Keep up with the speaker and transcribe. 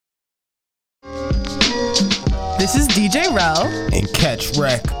This is DJ Rel and Catch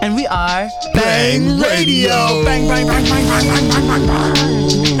Wreck, and we are Bang Radio. Bang, bang, bang, bang, bang, bang, bang,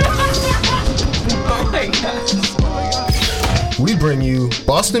 bang. Oh my gosh. We bring you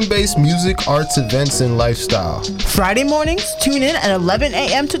Boston-based music, arts, events, and lifestyle. Friday mornings, tune in at 11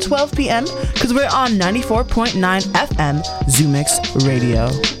 a.m. to 12 p.m. because we're on 94.9 FM Zoomix Radio.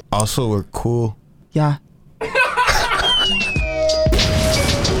 Also, we're cool. Yeah. Bang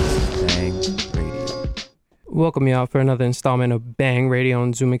Radio. Welcome y'all for another installment of Bang Radio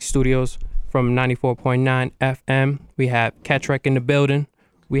on Zoomix Studios from 94.9 FM. We have Catch Wreck in the building.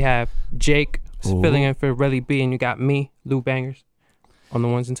 We have Jake filling in for Relly B, and you got me, Lou Bangers, on the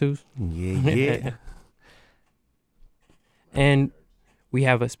ones and twos. Yeah. And we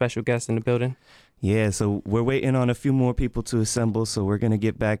have a special guest in the building. Yeah, so we're waiting on a few more people to assemble, so we're going to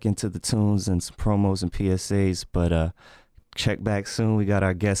get back into the tunes and some promos and PSAs, but check back soon. We got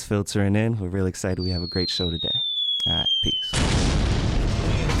our guests filtering in. We're really excited. We have a great show today. All right, peace.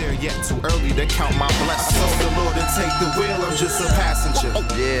 There yet too early to count my blessings. I told the Lord to take the wheel, I'm just a passenger.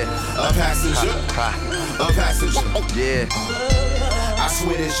 Yeah, a passenger, a passenger. Yeah. I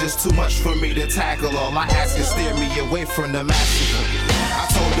swear there's just too much for me to tackle. All I ask is steer me away from the master. I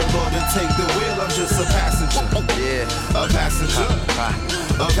told the Lord to take the wheel, I'm just a passenger. Yeah, a passenger,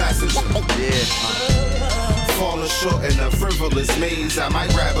 a passenger. Yeah. Falling short in a frivolous maze, I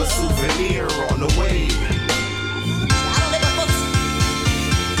might grab a souvenir on the way.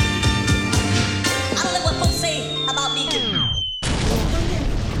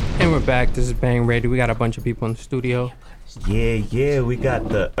 And we're back. This is Bang Radio. We got a bunch of people in the studio. Yeah, we got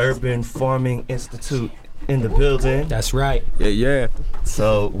the Urban Farming Institute in the building. That's right. Yeah.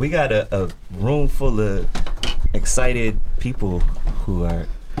 So we got a room full of excited people who are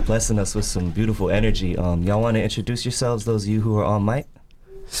blessing us with some beautiful energy. Y'all want to introduce yourselves, those of you who are on mic?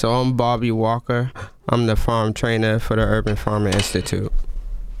 So I'm Bobby Walker. I'm the farm trainer for the Urban Farming Institute.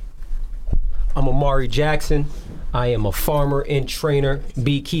 I'm Amari Jackson. I am a farmer and trainer,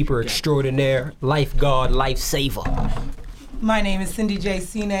 beekeeper extraordinaire, lifeguard, lifesaver. My name is Cindy J.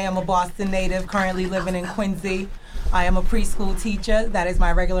 Sine. I'm a Boston native, currently living in Quincy. I am a preschool teacher. That is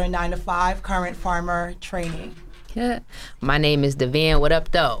my regular 9 to 5, current farmer training. Yeah. My name is Devan. What up,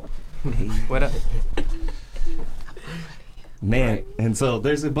 though? What up? Man, and so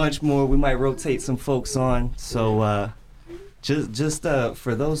there's a bunch more. We might rotate some folks on. So just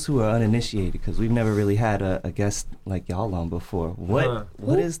for those who are uninitiated, because we've never really had a guest like y'all on before.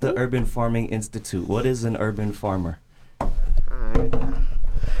 What is the Urban Farming Institute? What is an urban farmer?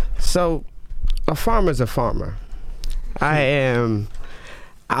 So a farmer's a farmer. I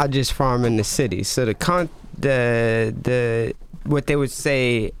just farm in the city. So the what they would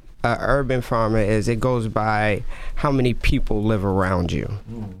say an urban farmer is, it goes by how many people live around you.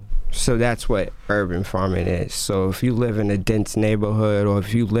 So that's what urban farming is. So if you live in a dense neighborhood or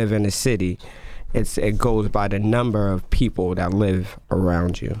if you live in a city, it goes by the number of people that live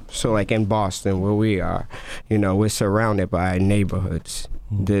around you. So like in Boston, where we are, we're surrounded by neighborhoods.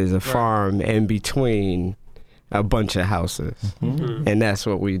 There's a farm in between a bunch of houses, and that's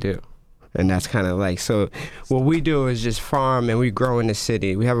what we do. And that's kind of like, so what we do is just farm and we grow in the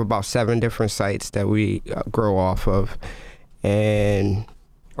city. We have about 7 different sites that we grow off of, and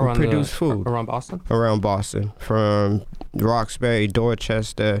we produce food. Around Boston? Around Boston, from Roxbury,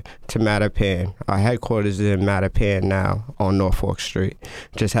 Dorchester to Mattapan. Our headquarters is in Mattapan now on Norfolk Street.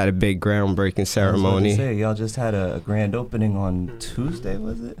 Just had a big groundbreaking ceremony. I was about to say, y'all just had a grand opening on Tuesday,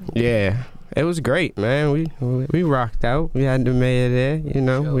 was it? Yeah. It was great, man. We rocked out. We had the mayor there,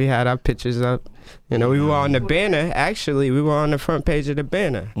 We had our pictures up. We were on the banner. Actually, we were on the front page of the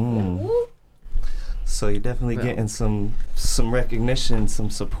banner. So you're definitely getting some recognition, some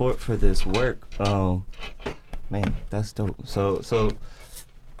support for this work. Man, that's dope. So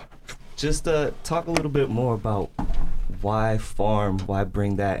just talk a little bit more about why farm, why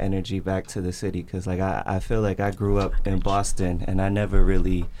bring that energy back to the city? Because I feel like I grew up in Boston and I never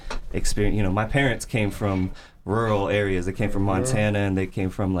really experienced, my parents came from rural areas. They came from Montana and they came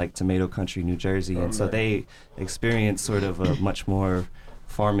from Tomato Country, New Jersey. And so they experienced sort of a much more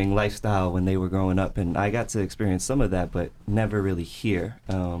farming lifestyle when they were growing up. And I got to experience some of that, but never really here.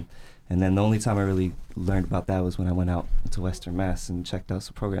 And then the only time I really learned about that was when I went out to Western Mass and checked out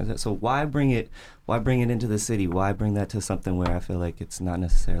some programs. So why bring it into the city? Why bring that to something where I feel like it's not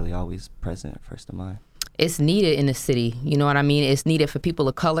necessarily always present first of mind? It's needed in the city. You know what I mean? It's needed for people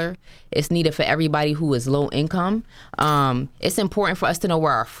of color. It's needed for everybody who is low income. It's important for us to know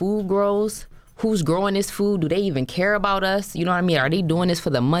where our food grows, who's growing this food? Do they even care about us? You know what I mean? Are they doing this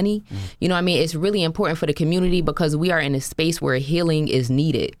for the money? You know what I mean? It's really important for the community because we are in a space where healing is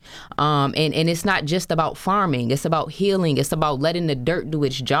needed. And it's not just about farming. It's about healing. It's about letting the dirt do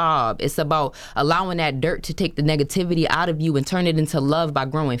its job. It's about allowing that dirt to take the negativity out of you and turn it into love by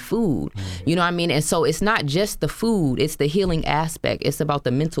growing food. You know what I mean? And so it's not just the food. It's the healing aspect. It's about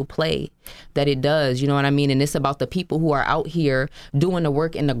the mental play that it does. You know what I mean? And it's about the people who are out here doing the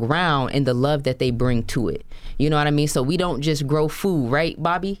work in the ground and the love that they bring to it. You know what I mean? So we don't just grow food, right,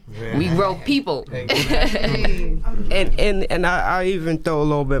 Bobby? Yeah. We grow people. and I even throw a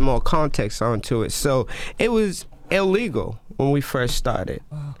little bit more context onto it. So it was illegal when we first started.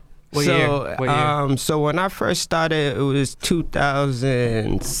 What year? So when I first started, it was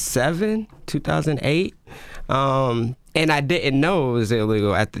 2007, 2008. And I didn't know it was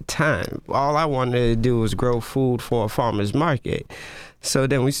illegal at the time. All I wanted to do was grow food for a farmer's market. So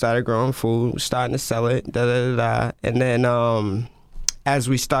then we started growing food, starting to sell it, And then as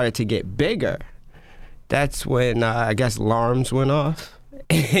we started to get bigger, that's when I guess alarms went off.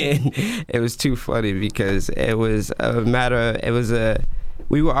 And it was too funny because it was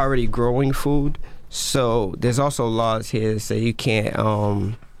we were already growing food. So there's also laws here that say you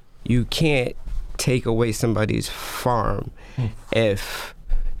can't take away somebody's farm if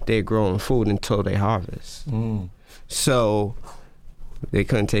they're growing food until they harvest. So they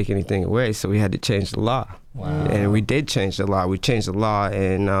couldn't take anything away, so we had to change the law. Wow. And we did change the law. We changed the law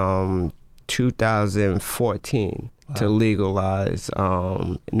in 2014 to legalize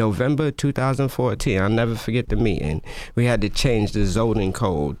November 2014. I'll never forget the meeting. We had to change the zoning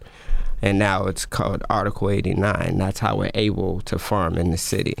code, and now it's called Article 89. That's how we're able to farm in the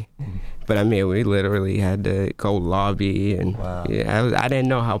city. But I mean, we literally had to go lobby, and I didn't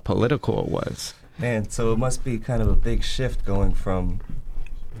know how political it was. Man, so it must be kind of a big shift going from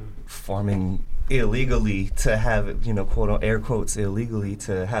farming illegally to have, you know, quote on air quotes illegally,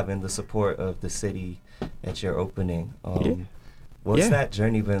 to having the support of the city that you're opening. What's that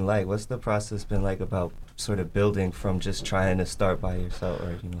journey been like? What's the process been like about sort of building from just trying to start by yourself,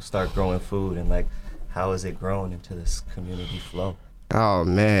 or, you know, start growing food, and like how has it grown into this community flow? Oh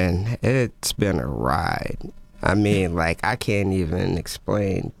man, it's been a ride. I mean, like, I can't even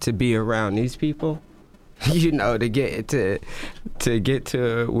explain to be around these people, you know, to get to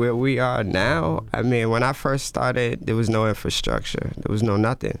where we are now. I mean, when I first started, there was no infrastructure. There was no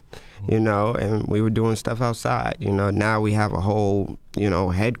nothing, you know, and we were doing stuff outside. You know, now we have a whole, you know,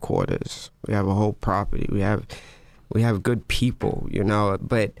 headquarters. We have a whole property. We have good people, you know.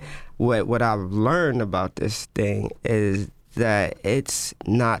 But what I've learned about this thing is that it's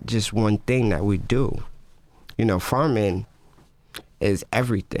not just one thing that we do. You know, farming is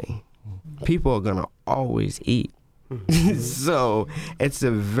everything. People are gonna always eat. So it's a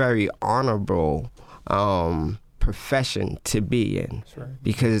very honorable profession to be in.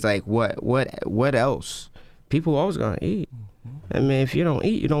 Because like what else? People always gonna eat. I mean, if you don't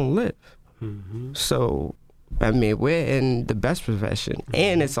eat, you don't live. So I mean, we're in the best profession.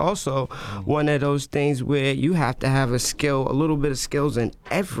 And it's also one of those things where you have to have a little bit of skills in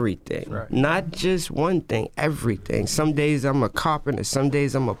everything. Right. Not just one thing, everything. Some days I'm a carpenter, some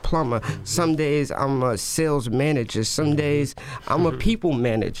days I'm a plumber, some days I'm a sales manager, some days I'm a people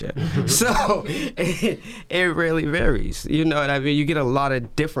manager. So it really varies. You know what I mean? You get a lot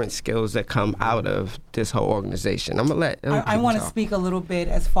of different skills that come out of this whole organization. I'm going to let I want to speak a little bit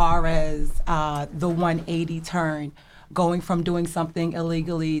as far as the 180 turn, going from doing something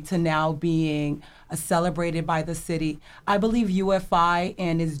illegally to now being celebrated by the city. I believe UFI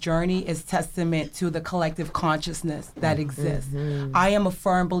and its journey is testament to the collective consciousness that exists. I am a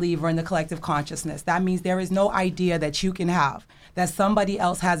firm believer in the collective consciousness. That means there is no idea that you can have that somebody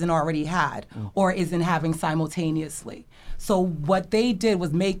else hasn't already had or isn't having simultaneously. So what they did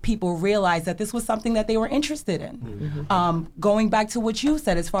was make people realize that this was something that they were interested in. Going back to what you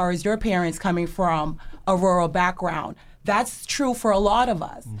said, as far as your parents coming from a rural background, that's true for a lot of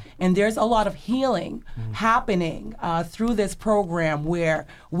us. And there's a lot of healing happening through this program where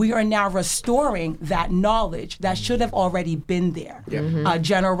we are now restoring that knowledge that should have already been there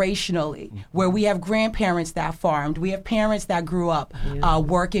generationally, where we have grandparents that farmed, we have parents that grew up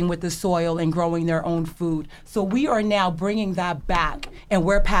working with the soil and growing their own food. So we are now bringing that back and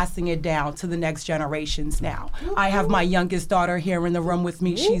we're passing it down to the next generations now. I have my youngest daughter here in the room with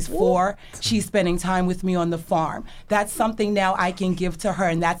me. She's 4. She's spending time with me on the farm. That's that's something now I can give to her,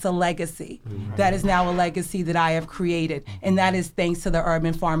 and that's a legacy. That is now a legacy that I have created, and that is thanks to the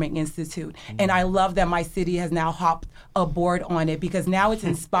Urban Farming Institute. And I love that my city has now hopped aboard on it, because now it's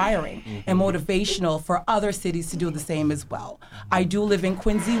inspiring and motivational for other cities to do the same as well. I do live in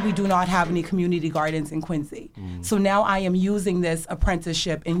Quincy. We do not have any community gardens in Quincy. So now I am using this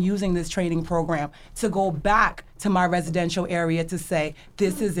apprenticeship and using this training program to go back to my residential area to say,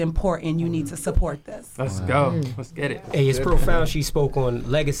 this is important, you need to support this. Let's go. Let's get it. Hey, it's profound she spoke on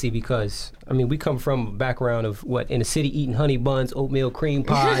legacy, because, I mean, we come from a background of in the city eating honey buns, oatmeal cream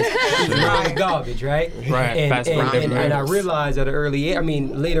pies, eating round garbage, right? Right. And I realized at an early age,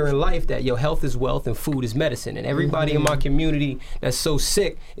 later in life, that your health is wealth and food is medicine. And everybody in my community that's so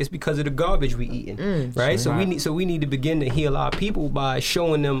sick is because of the garbage we eating, right? So we need to begin to heal our people by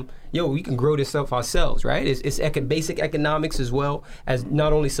showing them, we can grow this stuff ourselves, right? It's basic economics as well as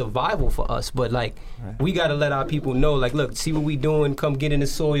not only survival for us, but we got to let our people know, look, see what we doing. Come get in the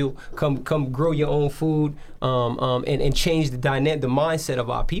soil. Come grow your own food, and change the mindset of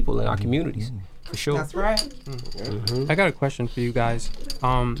our people and our communities, for sure. That's right. I got a question for you guys.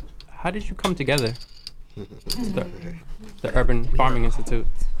 How did you come together? The Urban Farming Institute.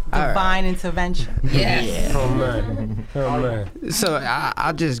 Divine intervention. Yes. Oh man. So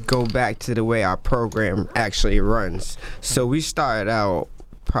I'll just go back to the way our program actually runs. So we started out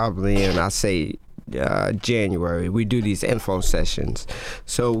probably in, I'll say, January. We do these info sessions.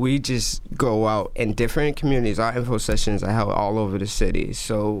 So we just go out in different communities. Our info sessions are held all over the city.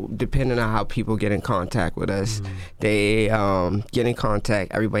 So depending on how people get in contact with us, they get in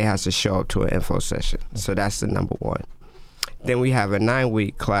contact. Everybody has to show up to an info session. So that's the number one. Then we have a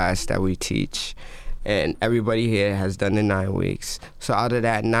 9-week class that we teach, and everybody here has done the 9 weeks. So out of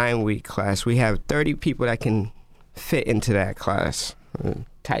that 9-week class, we have 30 people that can fit into that class.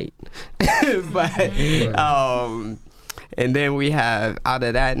 Tight. But and then we have, out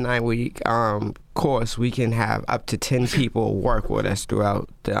of that 9-week course, we can have up to 10 people work with us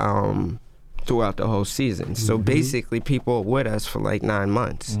throughout the whole season. So basically people are with us for 9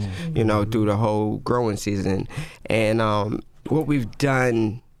 months, through the whole growing season. And what we've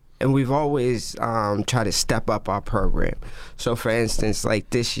done, and we've always tried to step up our program. So for instance,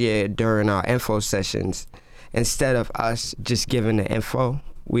 this year during our info sessions, instead of us just giving the info,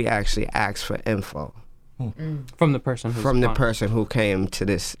 we actually asked for info. From the person who came to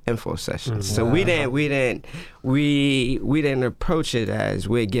this info session. So we didn't approach it as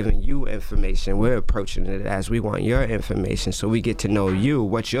we're giving you information. We're approaching it as we want your information, so we get to know you.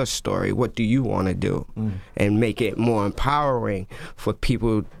 What's your story? What do you want to do? And make it more empowering for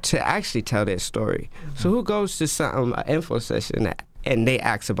people to actually tell their story. So who goes to an info session and they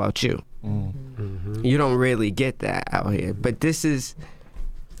ask about you? You don't really get that out here. But this is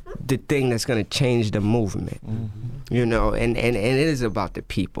the thing that's going to change the movement, and it is about the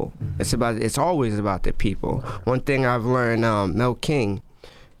people. It's always about the people. One thing I've learned, Mel King,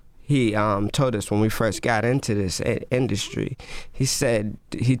 he told us when we first got into this industry, he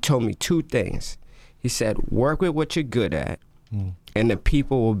told me 2 things. He said, work with what you're good at, and the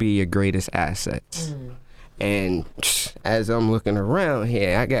people will be your greatest assets. And as I'm looking around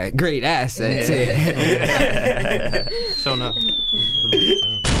here, I got great assets here. So no.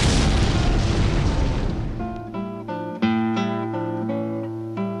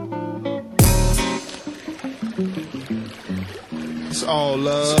 It's all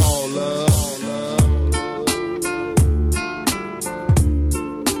love. It's all love.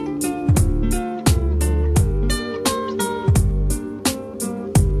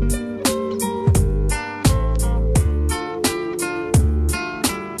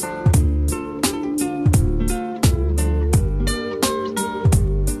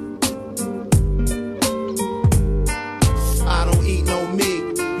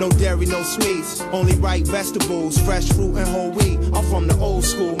 No sweets, only ripe vegetables, fresh fruit and whole wheat. I'm from the old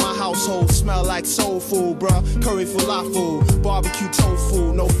school, my household smell like soul food, bruh. Curry falafel, barbecue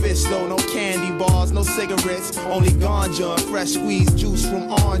tofu, no fish though, no candy bars, no cigarettes, only ganja, fresh squeezed juice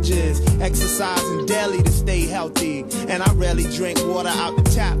from oranges. Exercising daily to stay healthy, and I rarely drink water out the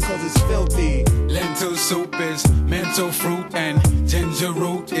tap cause it's filthy. Lentil soup is mental fruit and ginger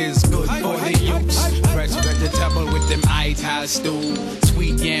root is good for the youth. Fresh vegetable with them Ital stew,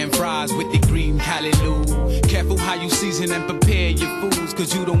 sweet yam fries with the green callaloo. Careful how you season and prepare your foods,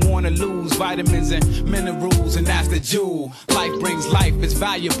 cause you don't wanna lose vitamins and minerals, and that's the jewel. Life brings life, it's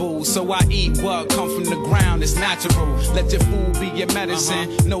valuable, so I eat what come from the ground, it's natural. Let your food be your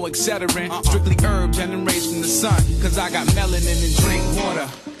medicine, no etc. Strictly herb generates from the sun, cause I got melanin and drink water.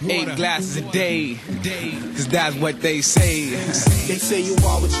 8 glasses a day, cause that's what they say. They say you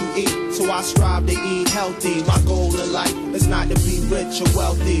are what you eat, so I strive to eat healthy. My goal in life is not to be rich or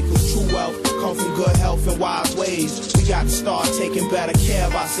wealthy, cause true wealth comes from good health and wise ways. We got to start taking better care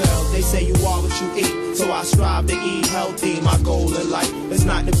of ourselves. They say you are what you eat, so I strive to eat healthy. My goal in life is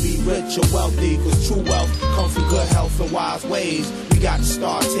not to be rich or wealthy, cause true wealth comes from good health and wise ways. We got to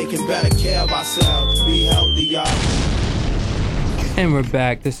start taking better care of ourselves. Be healthy, y'all. And we're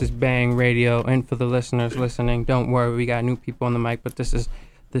back. This is Bang Radio. And for the listeners listening, don't worry, we got new people on the mic, but this is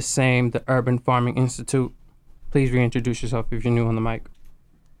the same, the Urban Farming Institute. Please reintroduce yourself if you're new on the mic.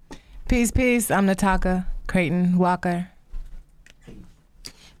 Peace, peace. I'm Nataka Creighton Walker.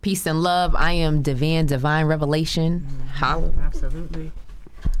 Peace and love. I am Divine Revelation. Holla. Absolutely.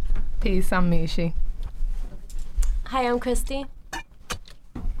 Peace, I'm Mishi. Hi, I'm Christy.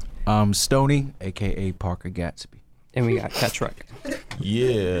 I'm Stoney, a.k.a. Parker Gatsby. And we got Ketrek.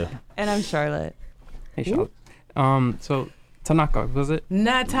 Yeah. And I'm Charlotte. Hey, Charlotte. So, Tanaka, was it?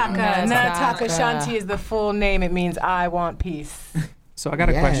 Nataka. Shanti is the full name. It means I want peace. So I got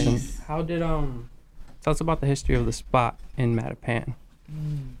a question. How did, tell us about the history of the spot in Mattapan.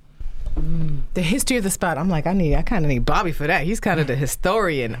 The history of the spot. I'm like, I kind of need Bobby for that. He's kind of the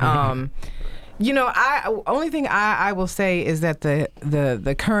historian. You know, only thing I will say is that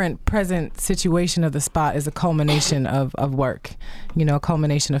the current present situation of the spot is a culmination of work, you know, a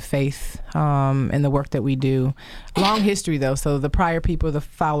culmination of faith in the work that we do. Long history, though. So the prior people, the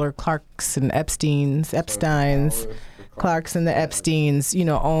Fowler, Clarks, and Epsteins, Clarks and the Epsteins, you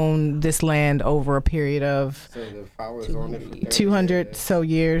know, own this land over a period of 200 so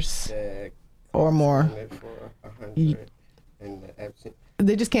years or more.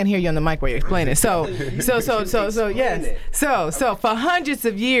 They just can't hear you on the mic while you're explaining. So yes. So for hundreds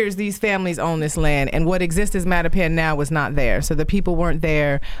of years, these families own this land, and what exists as Mattapan now was not there. So the people weren't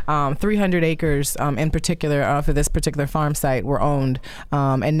there. 300 acres, in particular, for this particular farm site, were owned,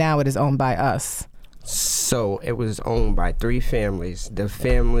 and now it is owned by us. So it was owned by 3 families. The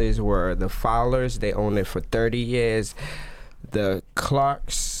families were the Fowlers. They owned it for 30 years. The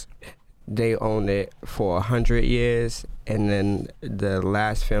Clarks, they owned it for 100 years. And then the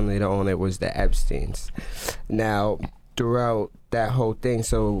last family to own it was the Epsteins. Now, throughout that whole thing,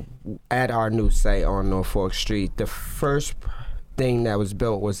 so at our new site on Norfolk Street, the first thing that was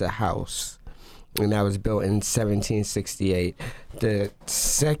built was a house. And that was built in 1768. The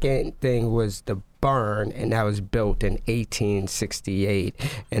second thing was the barn, and that was built in 1868.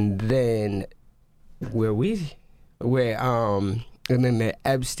 And then and then the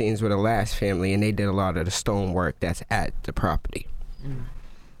Epsteins were the last family, and they did a lot of the stonework that's at the property.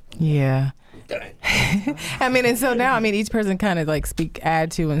 Yeah. I mean, and so now, I mean, each person kind of like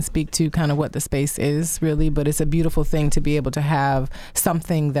add to kind of what the space is really, but it's a beautiful thing to be able to have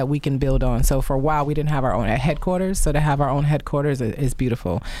something that we can build on. So for a while, we didn't have our own headquarters. So to have our own headquarters is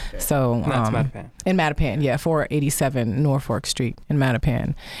beautiful. Okay. So that's Mattapan. In Mattapan, yeah, 487 Norfolk Street in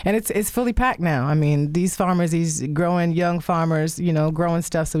Mattapan. And it's fully packed now. I mean, these farmers, these growing young farmers, you know, growing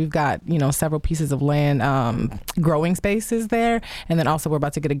stuff. So we've got, you know, several pieces of land, growing spaces there. And then also we're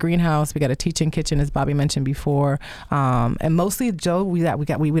about to get a greenhouse. We got a teaching kitchen, as Bobby mentioned before, and mostly, Joe, we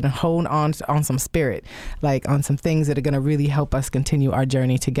would hold on some spirit, like on some things that are going to really help us continue our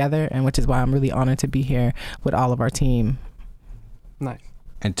journey together, and which is why I'm really honored to be here with all of our team. Nice.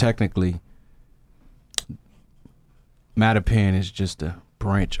 And technically, Mattapan is just a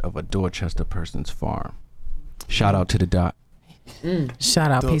branch of a Dorchester person's farm. Shout out to the Dot. Shout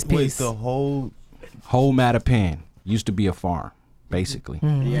out, peace. The whole Mattapan used to be a farm. Basically,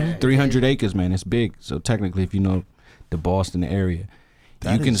 300 acres, man. It's big. So technically, if you know the Boston area,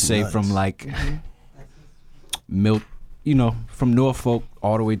 you can say nuts. From like you know, from Norfolk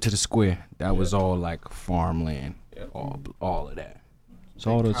all the way to the square. That was all like farmland, all of that.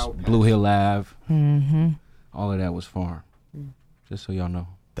 So all this Blue Hill Ave, all of that was farm. Just so y'all know.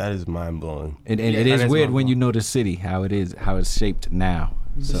 That is mind blowing. And it is weird when you know the city, how it's shaped now.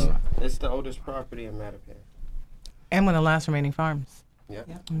 So it's the oldest property in Mattapan. And one of the last remaining farms. Yeah.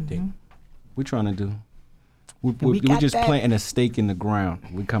 We're trying to do. We're just planting a stake in the ground.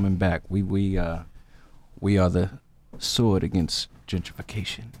 We're coming back. We are the sword against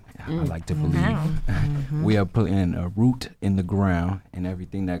gentrification. I like to believe. We are putting a root in the ground, and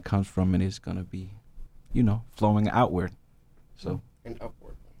everything that comes from it is gonna be, you know, flowing outward. So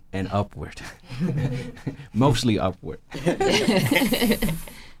and upward. Mostly upward.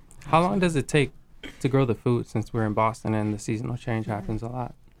 How long does it take to grow the food, since we're in Boston and the seasonal change happens a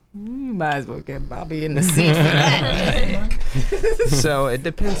lot? You might as well get Bobby in the seat for that. So it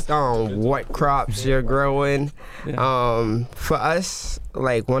depends on what crops you're growing. For us,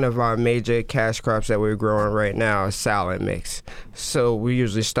 like one of our major cash crops that we're growing right now is salad mix. So we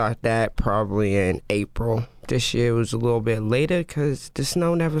usually start that probably in April. This year was a little bit later because the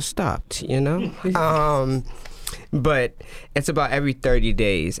snow never stopped, you know? But it's about every 30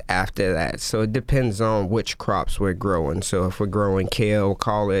 days after that. So it depends on which crops we're growing. So if we're growing kale,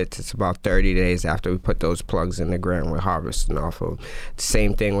 collards, it's about 30 days after we put those plugs in the ground we're harvesting off of.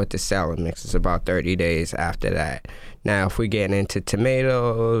 Same thing with the salad mix. It's about 30 days after that. Now, if we're getting into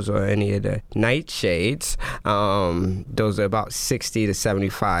tomatoes or any of the nightshades, those are about 60 to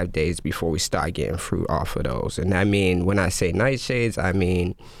 75 days before we start getting fruit off of those. And I mean, when I say nightshades, I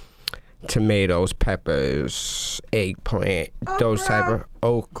mean tomatoes, peppers, eggplant, those type of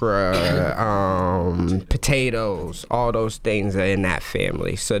okra, potatoes, all those things are in that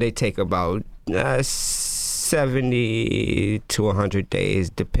family. So they take about 70 to 100 days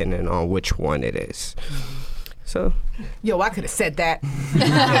depending on which one it is. So, yo, I could have said that.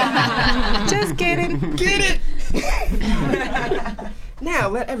 Just kidding. Get it. Now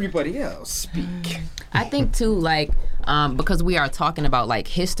let everybody else speak. I think too, like, because we are talking about like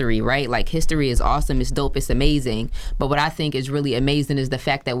history, right? Like history is awesome, it's dope, it's amazing. But what I think is really amazing is the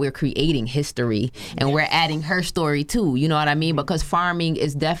fact that we're creating history and we're adding her story too. You know what I mean? Because farming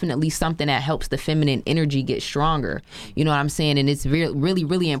is definitely something that helps the feminine energy get stronger. You know what I'm saying? And it's really,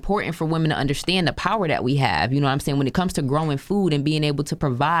 really important for women to understand the power that we have. You know what I'm saying? When it comes to growing food and being able to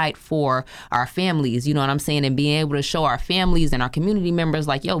provide for our families, you know what I'm saying? And being able to show our families and our community members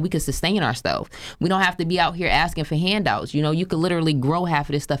like, yo, we can sustain ourselves. We don't have to be out here asking for handouts. You know, you could literally grow half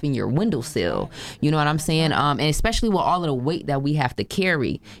of this stuff in your windowsill. You know what I'm saying? And especially with all of the weight that we have to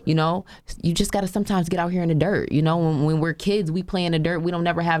carry, you know, you just got to sometimes get out here in the dirt. You know, when we're kids, we play in the dirt. We don't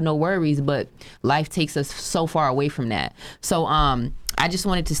never have no worries, but life takes us so far away from that. So, I just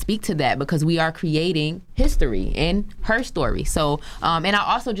wanted to speak to that because we are creating history in her story. So, and I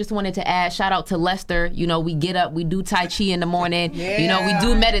also just wanted to add, shout out to Lester. You know, we get up, we do Tai Chi in the morning. Yeah. You know, we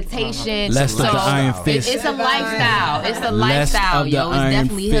do meditation. Lester so the Iron Fist. It's a lifestyle. It's a lifestyle, yo. It's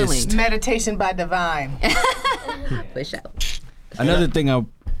definitely healing. Meditation by Divine. For sure. Another thing to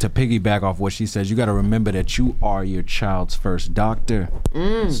piggyback off what she says, you got to remember that you are your child's first doctor.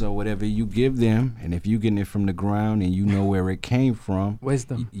 So whatever you give them, and if you're getting it from the ground and you know where it came from,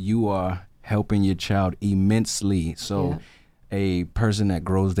 wisdom, you are helping your child immensely. So a person that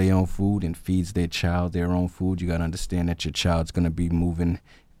grows their own food and feeds their child their own food, you got to understand that your child's going to be moving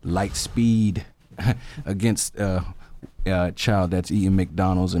light speed against a child that's eating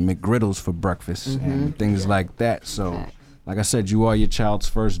McDonald's and McGriddles for breakfast and things like that. So like I said, you are your child's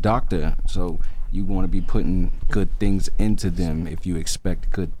first doctor, so you want to be putting good things into them if you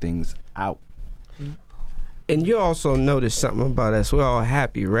expect good things out. And you also notice something about us. We're all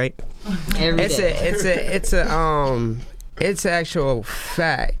happy, right? It's actual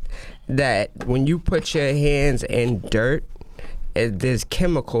fact that when you put your hands in dirt, there's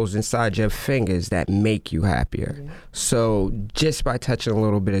chemicals inside your fingers that make you happier. So just by touching a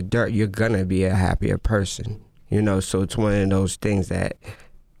little bit of dirt, you're gonna be a happier person. You know, so it's one of those things that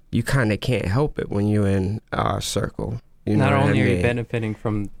you kind of can't help it when you're in our circle. You know Not only what I mean? are you benefiting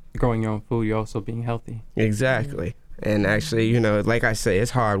from growing your own food, you're also being healthy. Exactly. And actually, you know, like I say,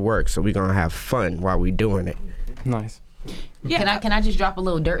 it's hard work, so we're going to have fun while we're doing it. Nice. Yeah. Can I just drop a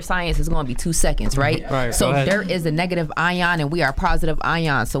little dirt science? It's going to be 2 seconds, right? Right. So dirt is a negative ion and we are positive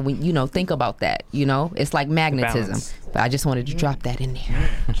ion. So when, you know, think about that, you know, it's like magnetism. Balance. But I just wanted to drop that in there.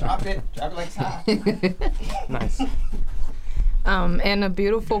 Drop it like it's hot. Nice. And a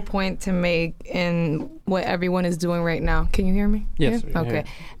beautiful point to make in what everyone is doing right now. Can you hear me? Yes. Yeah? Okay.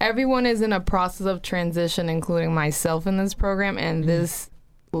 Everyone is in a process of transition, including myself in this program, and this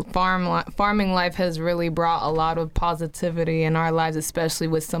farming life has really brought a lot of positivity in our lives, especially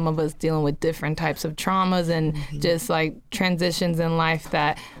with some of us dealing with different types of traumas and just like transitions in life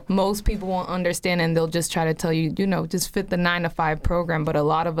that most people won't understand, and they'll just try to tell you, you know, just fit the 9-to-5 program. But a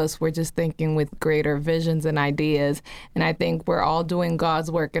lot of us, we're just thinking with greater visions and ideas. And I think we're all doing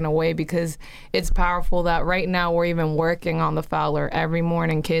God's work in a way, because it's powerful that right now we're even working on the Fowler every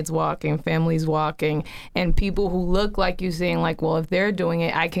morning, kids walking, families walking, and people who look like you saying like, well, if they're doing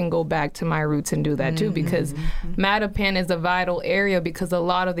it, I can go back to my roots and do that too, because Mattapan is a vital area because a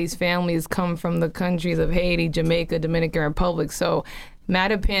lot of these families come from the countries of Haiti, Jamaica, Dominican Republic. So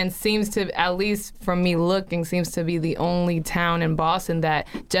Mattapan seems to, at least from me looking, seems to be the only town in Boston that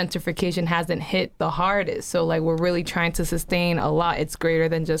gentrification hasn't hit the hardest. So like we're really trying to sustain a lot. It's greater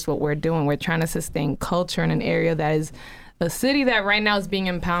than just what we're doing. We're trying to sustain culture in an area that is a city that right now is being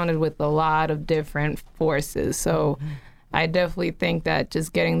impounded with a lot of different forces. So I definitely think that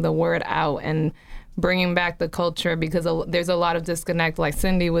just getting the word out and bringing back the culture, because there's a lot of disconnect, like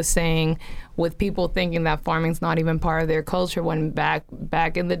Cindy was saying, with people thinking that farming's not even part of their culture, when back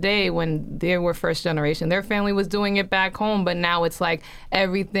in the day when they were first generation, their family was doing it back home, but now it's like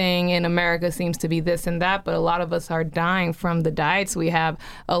everything in America seems to be this and that, but a lot of us are dying from the diets we have.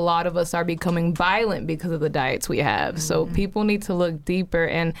 A lot of us are becoming violent because of the diets we have. So people need to look deeper,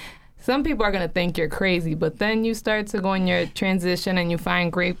 and some people are going to think you're crazy, but then you start to go in your transition and you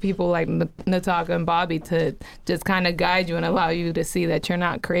find great people like Nataka and Bobby to just kind of guide you and allow you to see that you're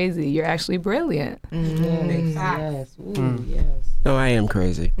not crazy. You're actually brilliant. Yes. Ooh, yes. No, I am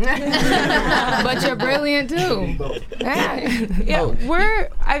crazy. But you're brilliant too. Yeah,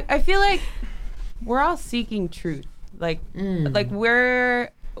 I feel like we're all seeking truth. Like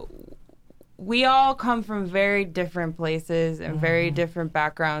we all come from very different places and very different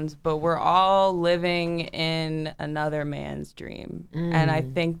backgrounds, but we're all living in another man's dream. And I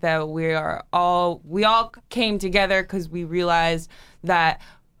think that we all came together because we realized that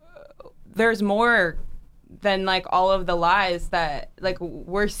there's more than like all of the lies, that like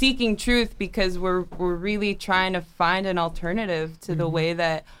we're seeking truth because we're really trying to find an alternative to the way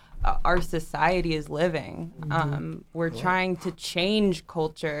that our society is living. We're trying to change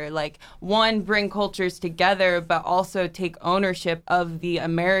culture, like bring cultures together, but also take ownership of the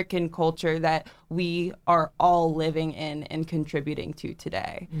American culture that we are all living in and contributing to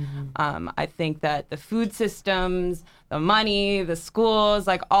today. I think that the food systems, the money, the schools,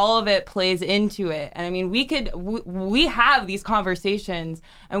 like all of it plays into it. And I mean, we have these conversations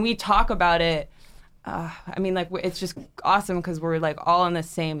and we talk about it. I mean, like, it's just awesome because we're like all on the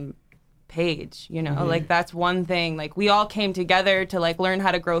same page, you know, like that's one thing. Like we all came together to like learn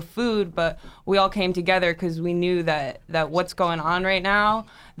how to grow food, but we all came together because we knew that what's going on right now,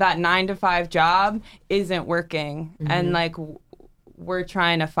 that 9-to-5 job isn't working. And like we're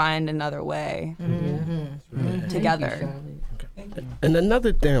trying to find another way together. And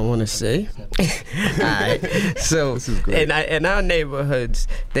another thing I want to say, so in our neighborhoods,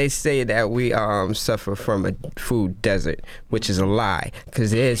 they say that we suffer from a food desert, which is a lie, because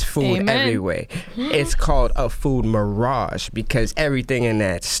there's food everywhere. It's called a food mirage because everything in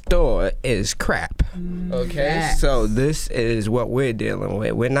that store is crap. Okay, so this is what we're dealing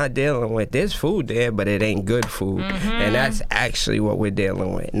with. We're not dealing with there's food there, but it ain't good food, and that's actually what we're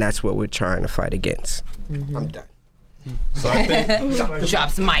dealing with, and that's what we're trying to fight against. I'm done. So I think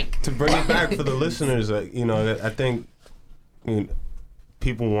drops mic to bring it back for the listeners. You know, I think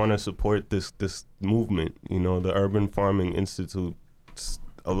people want to support this movement. You know, the Urban Farming Institute's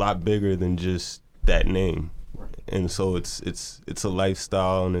a lot bigger than just that name, and so it's a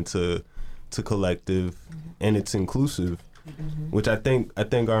lifestyle and it's a collective and it's inclusive, which I think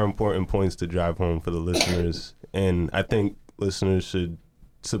are important points to drive home for the listeners, and I think listeners should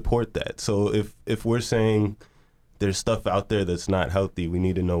support that. So if we're saying there's stuff out there that's not healthy, we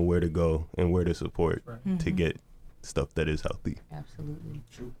need to know where to go and where to support to get stuff that is healthy. Absolutely.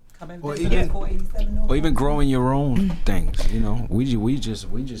 True. Or even growing your own things, you know. We just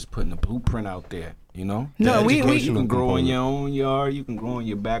putting a blueprint out there, you know. No, you can grow in your own yard, you can grow in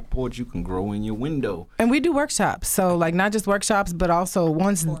your back porch, you can grow in your window. And we do workshops, so like not just workshops, but also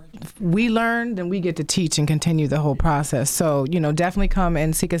once we learn, then we get to teach and continue the whole process. So, you know, definitely come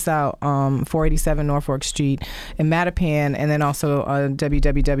and seek us out, 487 Norfolk Street in Mattapan, and then also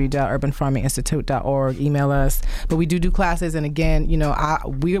www.urbanfarminginstitute.org. Email us. But we do classes, and again, you know,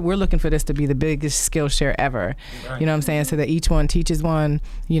 we're looking for this to be the biggest Skillshare ever. Right. You know what I'm saying? So that each one teaches one,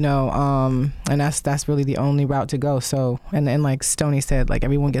 you know, and that's really the only route to go. So, and like Stoney said, like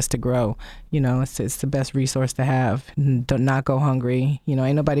everyone gets to grow. You know, it's the best resource to have. Do not go hungry. You know,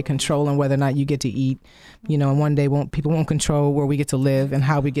 ain't nobody controlling whether or not you get to eat. You know, and one day people won't control where we get to live and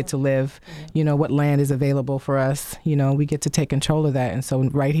how we get to live. You know, what land is available for us. You know, we get to take control of that. And so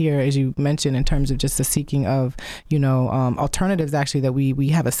right here, as you mentioned, in terms of just the seeking of, you know, alternatives, actually, that we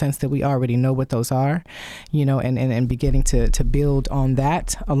have a sense that we already know what those are, you know, and beginning to build on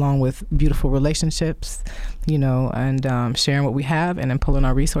that along with beautiful relationships, you know, and sharing what we have and then pulling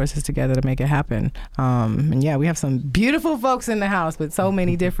our resources together to make it happen. And yeah, we have some beautiful folks in the house with so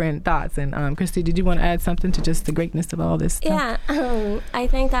many different thoughts. And Christy, did you want to add something to just the greatness of all this stuff? Yeah, I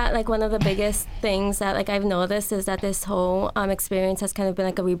think that like one of the biggest things that like I've noticed is that this whole experience has kind of been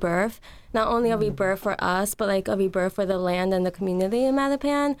like a rebirth. Not only a rebirth for us, but like a rebirth for the land and the community in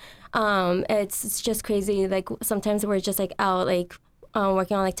Mattapan. It's just crazy. Like sometimes we're just like out like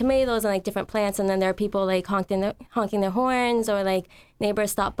working on like tomatoes and like different plants, and then there are people like honking their horns, or like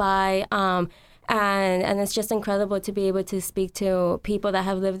neighbors stop by. And it's just incredible to be able to speak to people that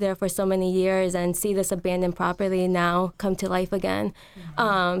have lived there for so many years and see this abandoned property now come to life again.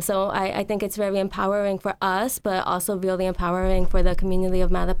 So I think it's very empowering for us, but also really empowering for the community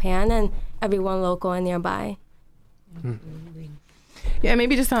of Mattapan and everyone local and nearby. Yeah,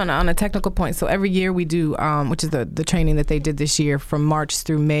 maybe just on a technical point. So every year we do, which is the training that they did this year from March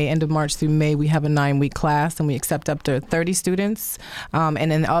through May, end of March through May, we have a 9-week class and we accept up to 30 students.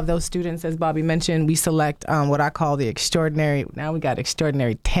 And then of those students, as Bobby mentioned, we select what I call the extraordinary, now we got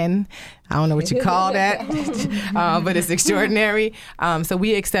extraordinary 10. I don't know what you call that, but it's extraordinary. So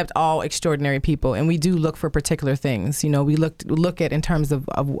we accept all extraordinary people, and we do look for particular things. You know, we look at in terms of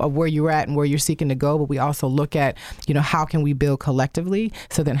where you're at and where you're seeking to go, but we also look at, you know, how can we build collectively?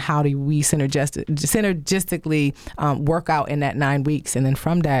 So then how do we synergistically work out in that 9 weeks? And then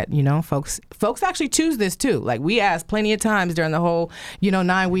from that, you know, folks actually choose this too. Like we asked plenty of times during the whole,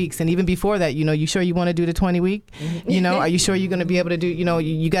 9 weeks, and even before that, you sure you want to do the 20 week? Are you sure you're going to be able to do,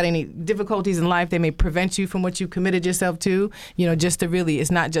 you got any difficulties in life that may prevent you from what you committed yourself to, just to really, it's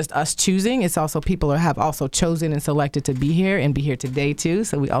not just us choosing, it's also people have also chosen and selected to be here and be here today too.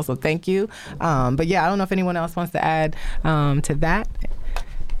 So we also thank you. But yeah, I don't know if anyone else wants to add to that.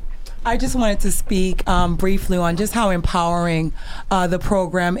 I just wanted to speak briefly on just how empowering the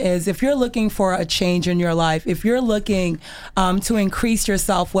program is. If you're looking for a change in your life, if you're looking to increase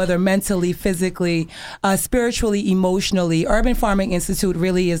yourself, whether mentally, physically, spiritually, emotionally, Urban Farming Institute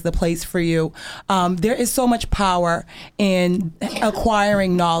really is the place for you. There is so much power in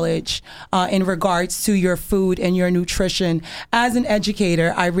acquiring knowledge in regards to your food and your nutrition. As an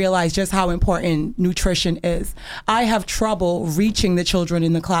educator, I realize just how important nutrition is. I have trouble reaching the children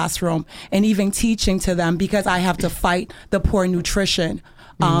in the classroom and even teaching to them because I have to fight the poor nutrition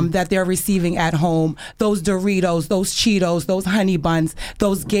that they're receiving at home. Those Doritos, those Cheetos, those honey buns,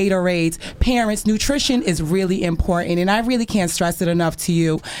 those Gatorades. Parents, nutrition is really important. And I really can't stress it enough to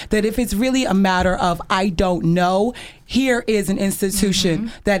you that if it's really a matter of I don't know, here is an institution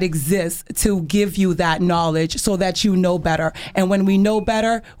that exists to give you that knowledge so that you know better. And when we know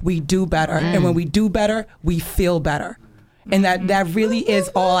better, we do better. And when we do better, we feel better. And that really is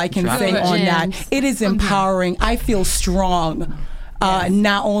all I can say on that. It is empowering. I feel strong,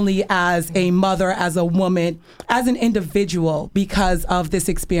 not only as a mother, as a woman, as an individual, because of this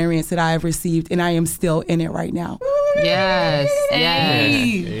experience that I have received, and I am still in it right now. Yes.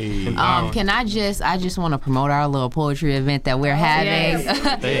 Hey. I just want to promote our little poetry event that we're having.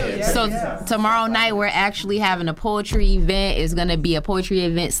 So tomorrow night we're actually having a poetry event. It's going to be a poetry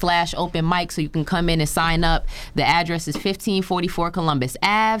event / open mic, so you can come in and sign up. The address is 1544 Columbus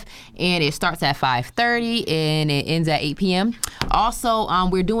Ave, and it starts at 5:30 and it ends at 8 p.m. Also,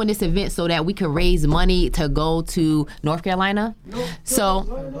 we're doing this event so that we can raise money to go to North Carolina. So,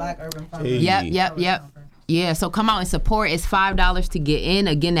 Black Urban Farm. Yep. Yeah, so come out and support. It's $5 to get in.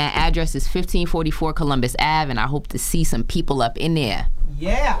 Again, that address is 1544 Columbus Ave, and I hope to see some people up in there.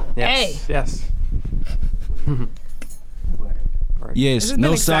 Yeah. Yes. Hey. Yes. Yes,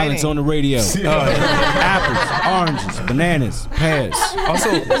 no silence on the radio. Apples, oranges, bananas, pears.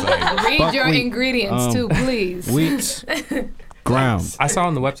 Also, read your ingredients too, please. Wheat, ground. I saw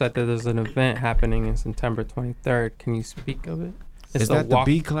on the website that there's an event happening in September 23rd. Can you speak of it? Is that the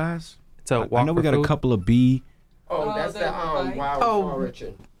bee class? It's a walk I know we got for food. a couple of bee. Oh, that's the wild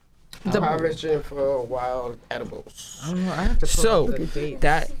foraging. Harvesting for wild edibles. I have to So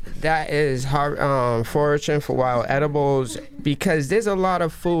that is foraging for wild edibles, because there's a lot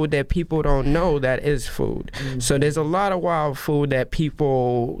of food that people don't know that is food. So there's a lot of wild food that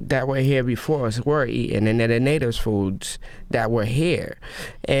people that were here before us were eating, and they're the natives foods that were here,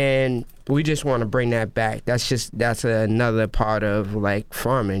 and we just want to bring that back. That's another part of like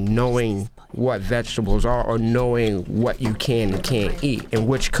farming, knowing what vegetables are, or knowing what you can and can't eat, and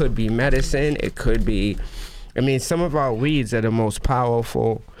which could be medicine. It could be, some of our weeds are the most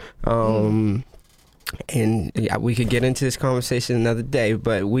powerful. And we could get into this conversation another day,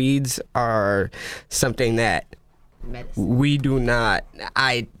 but weeds are something that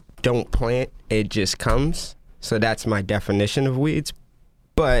I don't plant. It just comes. So that's my definition of weeds.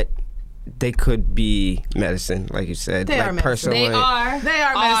 But they could be medicine, like you said. They are medicine. Personally, They are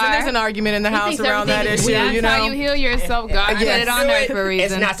medicine. There's an argument in the house around that issue. That's how you heal yourself. God put it on there for a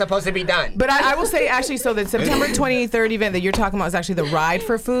reason. It's not supposed to be done. But I will say, actually, so the September 23rd event that you're talking about is actually the Ride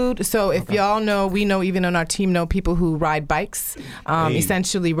for Food. So if y'all know, we know, even on our team, know people who ride bikes.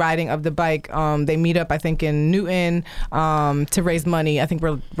 Essentially, riding of the bike. They meet up, I think, in Newton to raise money. I think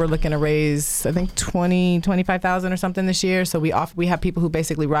we're looking to raise, I think, $25,000 or something this year. So we have people who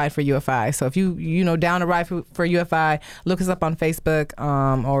basically ride for UFI. UFI. So if you know down the ride for UFI, look us up on Facebook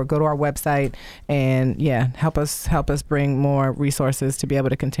or go to our website and help us bring more resources to be able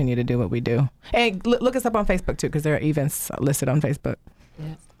to continue to do what we do. And look us up on Facebook too, because there are events listed on Facebook.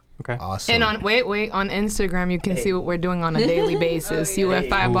 Yes. Okay. Awesome. And on Instagram you can see what we're doing on a daily basis.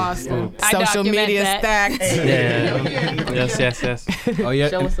 UFI Boston. Social media stacked. Yes. Oh yeah.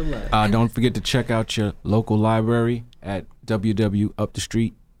 Show us some love. Don't forget to check out your local library at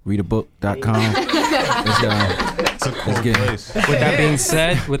www.upthestreetreadabook.com. It's a cool place. With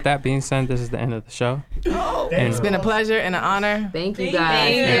that being said, this is the end of the show. It's been a pleasure and an honor. Thank you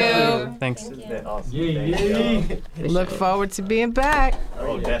guys. Thanks. Look forward to being back.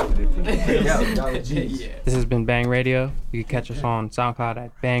 Oh, definitely. This has been Bang Radio. You can catch us on SoundCloud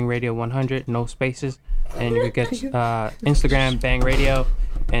at Bang Radio 100, no spaces. And you can catch Instagram, Bang Radio.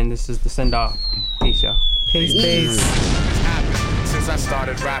 And this is the send off. Peace, y'all. Peace. Since I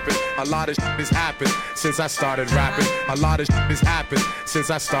started rapping, a lot of shit has happened. Since I started rapping, a lot of shit has happened. Since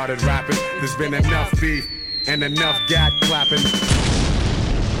I started rapping, there's been enough beef and enough gat clapping.